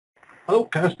Hello,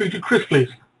 can I speak to Chris, please?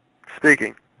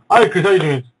 Speaking. Hi, Chris, how you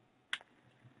doing?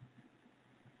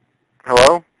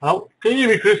 Hello? Hello, can you hear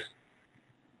me, Chris?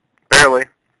 Barely.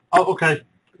 Oh, okay.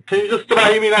 Can you just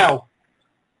hear me now?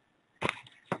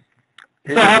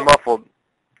 You're So, just muffled.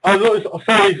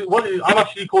 sorry, I'm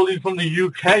actually calling from the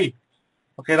UK.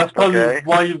 Okay, that's probably Okay.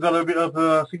 why you've got a bit of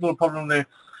a signal problem there.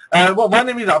 Well, my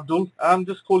name is Abdul. I'm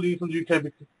just calling you from the UK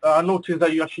because I noticed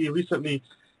that you actually recently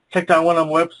checked out one of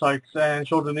my websites and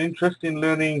showed an interest in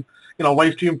learning,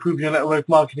 ways to improve your network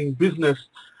marketing business.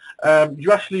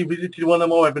 You actually visited one of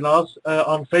my webinars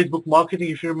on Facebook marketing,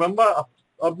 if you remember.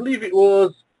 I believe it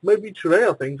was maybe today,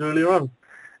 I think, earlier on.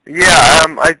 Yeah,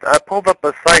 I pulled up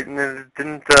a site and it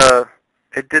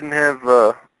didn't have,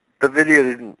 the video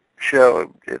didn't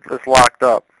show. It was locked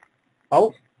up.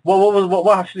 Oh,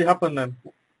 what actually happened then?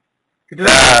 It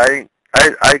Nah, didn't.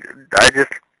 I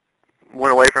just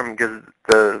went away from it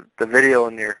because the video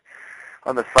on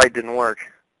the site didn't work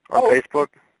on Oh, Facebook.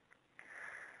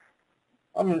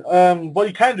 I mean, what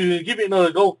you can do is give it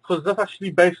another go because that's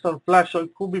actually based on Flash, so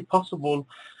it could be possible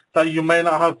that you may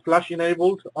not have Flash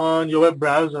enabled on your web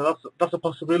browser. That's a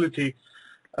possibility.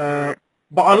 Uh, Alright,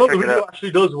 but I I'll know the check it video out.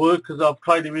 actually does work because I've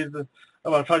tried it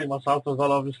well, I've tried it myself as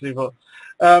well, obviously. But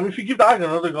if you give that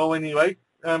another go anyway,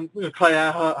 we can try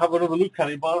out, have another look at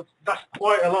it. But that's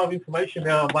quite a lot of information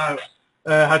there about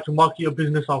how to market your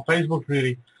business on Facebook,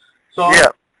 really. So,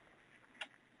 Yeah,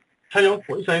 carry on.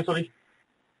 What are you saying? Sorry.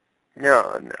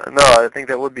 yeah, no, I think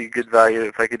that would be good value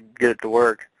if I could get it to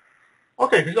work.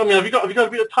 Okay, 'cause, I mean, have you got a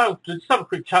bit of time to just have a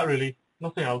quick chat, really?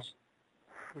 Nothing else.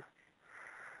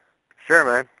 Sure,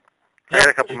 man. I Yeah, got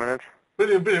a couple minutes.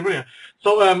 brilliant, brilliant, brilliant.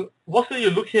 So, what's it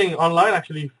you're looking online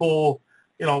actually for,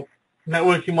 you know,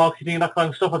 networking, marketing, that kind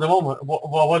of stuff at the moment?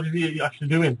 What is it you're actually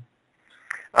doing?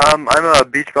 I'm a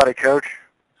Beachbody coach.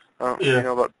 If you Yeah,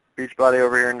 know about Beachbody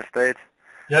over here in the States.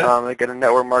 yeah, They get a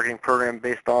network marketing program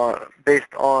based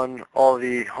on all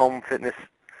the home fitness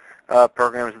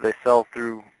programs that they sell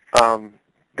through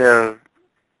their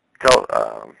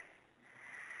tel-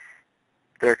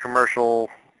 their commercial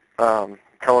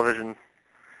television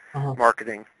uh-huh.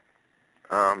 marketing.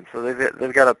 So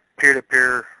they've got a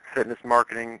peer-to-peer fitness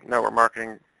marketing network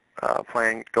marketing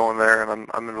plan going there, and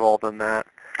I'm involved in that.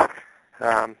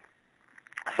 Um,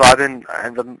 So and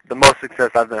the most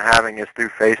success I've been having is through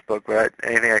Facebook, but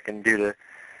anything I can do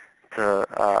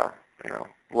to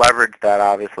leverage that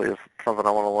obviously is something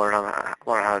I want to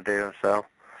learn how to do. So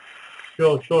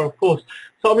Sure, sure, of course.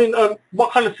 So, I mean,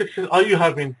 what kind of success are you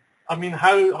having? I mean,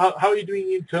 how are you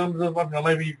doing in terms of, I don't know,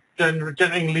 maybe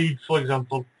generating leads, for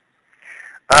example?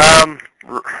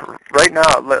 right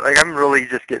now, like I'm really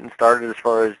just getting started as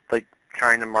far as like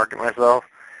trying to market myself.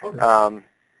 Okay. Um,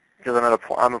 because I'm at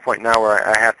a point now where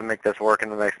I have to make this work in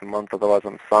the next month, otherwise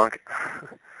I'm sunk.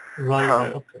 Right, right,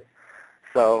 um, okay.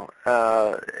 so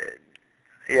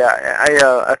yeah,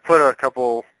 I put a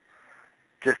couple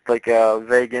just like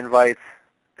vague invites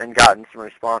and gotten some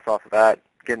response off of that,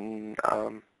 getting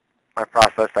my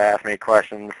prospects to ask me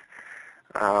questions.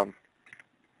 Um,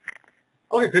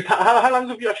 Okay, Chris, how long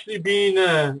have you actually been,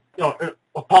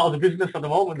 a part of the business at the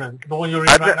moment then, the one you're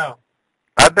in I've right been now?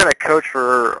 I've been a coach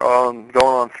for going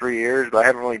on 3 years, but I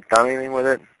haven't really done anything with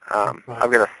it. Right,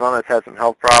 I've got a son that's had some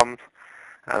health problems,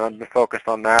 and I've been focused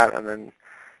on that. And then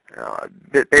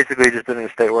basically just been in a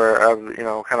state where I was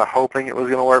kind of hoping it was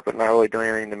going to work, but not really doing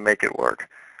anything to make it work.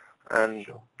 And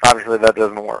sure. obviously that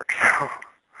doesn't work.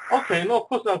 Okay, no, of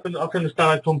course I can understand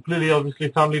that completely. Obviously,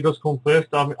 family does come first.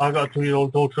 I got a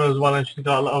 2-year-old daughter as well, and she's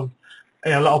got a lot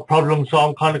of problems. So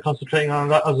I'm kind of concentrating on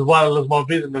that as well as my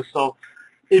business. So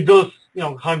it does,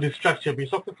 kind of distract you a bit.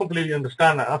 So I can completely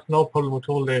understand that. That's no problem at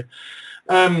all there.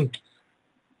 Um,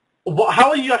 how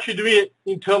are you actually doing it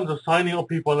in terms of signing up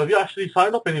people? Have you actually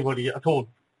signed up anybody at all?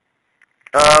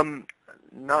 um,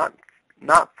 not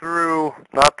not through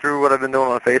what I've been doing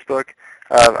on Facebook.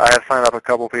 I have signed up a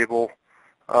couple people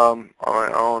on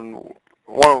my own.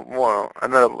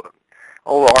 Another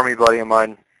old army buddy of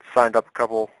mine signed up a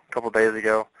couple days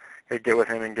ago. I'd get with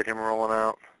him and get him rolling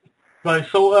out. Right.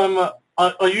 So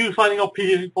are you signing up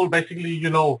people basically,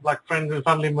 like friends and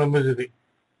family members? Is it?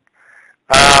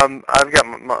 I've got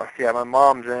my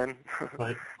mom's in,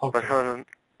 Right. but Okay. other than,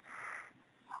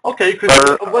 Okay, Chris.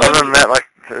 but Well, other than that, like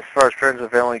as far as friends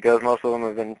and family goes, most of them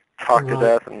have been talked to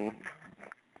right. death, and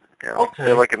they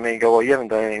Okay. look at me and go, "Well, you haven't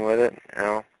done anything with it.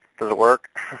 Does it work?"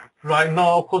 Right.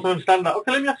 No, of course I understand that.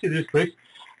 Okay, let me ask you this, Chris.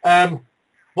 Um,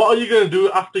 what are you going to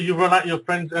do after you run out your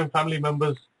friends and family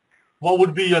members? What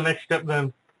would be your next step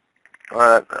then?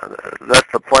 Uh,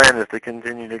 that's the plan, is to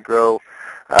continue to grow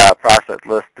prospect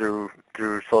list through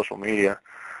social media.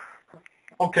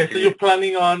 Okay, so you're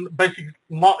planning on basically,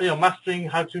 mastering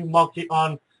how to market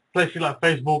on places like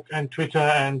Facebook and Twitter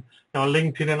and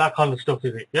LinkedIn and that kind of stuff,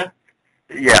 is it? Yeah.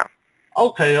 Yeah.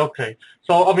 Okay, okay.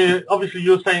 So I mean, obviously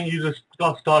you're saying you just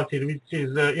got started, which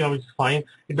is which is fine.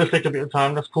 It does take a bit of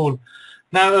time. That's cool.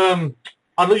 Now,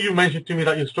 I know you mentioned to me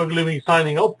that you're struggling with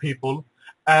signing up people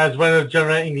as well as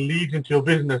generating leads into your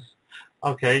business.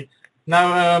 Okay.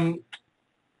 Now,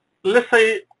 let's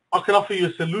say I can offer you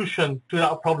a solution to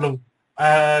that problem,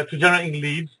 to generating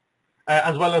leads,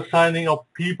 as well as signing up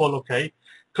people, okay,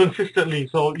 consistently.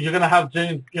 So you're gonna have,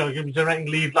 you're gonna be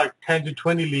generating leads like 10 to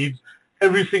 20 leads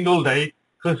every single day,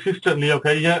 consistently,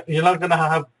 okay. You're not gonna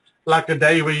have like a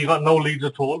day where you got no leads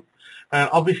at all.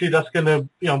 Obviously, that's gonna,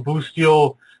 boost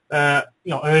your,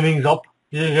 earnings up.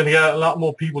 You're gonna get a lot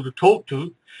more people to talk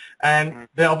to, and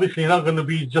they're obviously not going to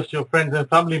be just your friends and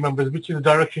family members, which is the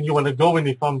direction you want to go in,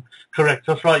 if I'm correct.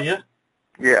 That's right, yeah?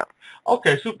 Yeah.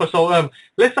 Okay, super. So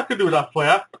let's I can do that for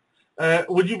you.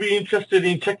 Would you be interested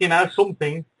in checking out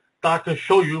something that I can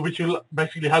show you, which will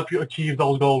basically help you achieve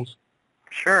those goals?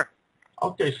 Sure.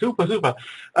 Okay, super, super.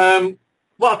 Are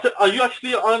you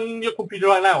actually on your computer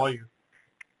right now, are you?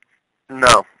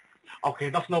 No. Okay,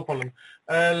 that's no problem.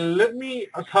 Let me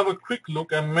just have a quick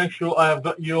look and make sure I have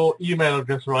got your email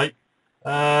address right.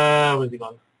 Where's it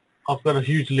gone? I've got a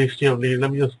huge list here of these.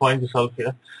 Let me just find yourself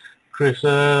here. Chris,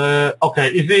 okay,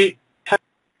 is it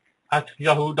at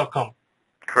yahoo.com?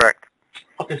 Correct.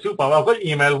 Okay, super. I've got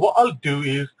your email. What I'll do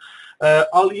is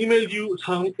I'll email you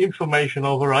some information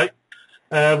over, right?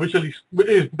 Which is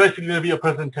basically going to be a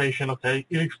presentation, okay?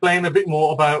 It'll explain a bit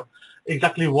more about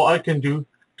exactly what I can do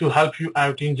to help you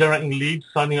out in generating leads,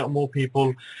 signing up more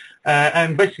people,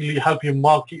 and basically help you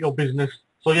market your business.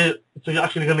 So you're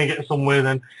actually going to get somewhere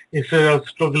then, instead of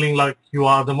struggling like you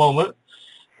are at the moment.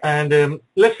 And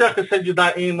let's say I can send you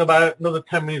that in about another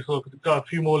 10 minutes, so I've got a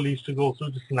few more leads to go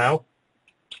through just now.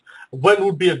 When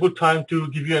would be a good time to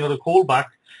give you another call back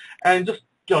and just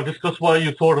discuss what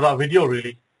you thought of that video,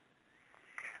 really?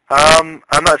 I'm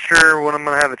not sure when I'm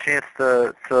going to have a chance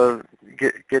to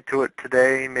get to it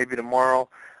today, maybe tomorrow.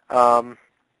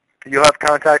 You'll have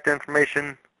contact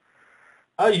information?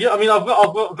 Yeah, I mean, I've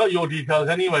got your details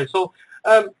anyway. So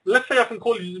let's say I can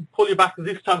call you back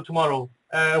this time tomorrow.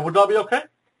 Would that be okay?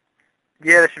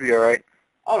 Yeah, that should be all right.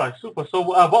 All right, super. So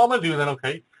what I'm going to do then,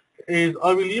 okay, is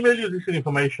I will email you this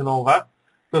information over.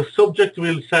 The subject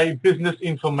will say business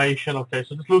information, okay,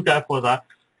 so just look out for that,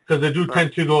 because they do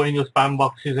tend to go in your spam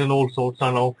boxes and all sorts,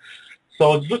 I know.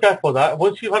 So just look out for that.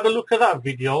 Once you've had a look at that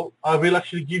video, I will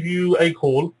actually give you a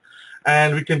call,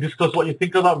 and we can discuss what you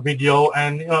think of that video,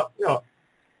 and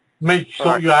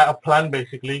sort you out a plan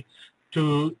basically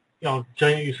to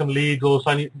generate you some leads or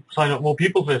sign up more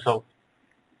people for yourself.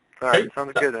 All right,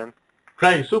 sounds good then.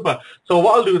 Great, super. So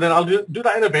what I'll do then, I'll do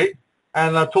that in a bit,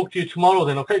 and I'll talk to you tomorrow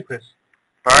then, okay, Chris?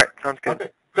 All right, sounds good.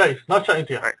 Okay, great. Nice chatting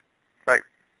to you. All right, bye.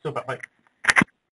 Super, bye.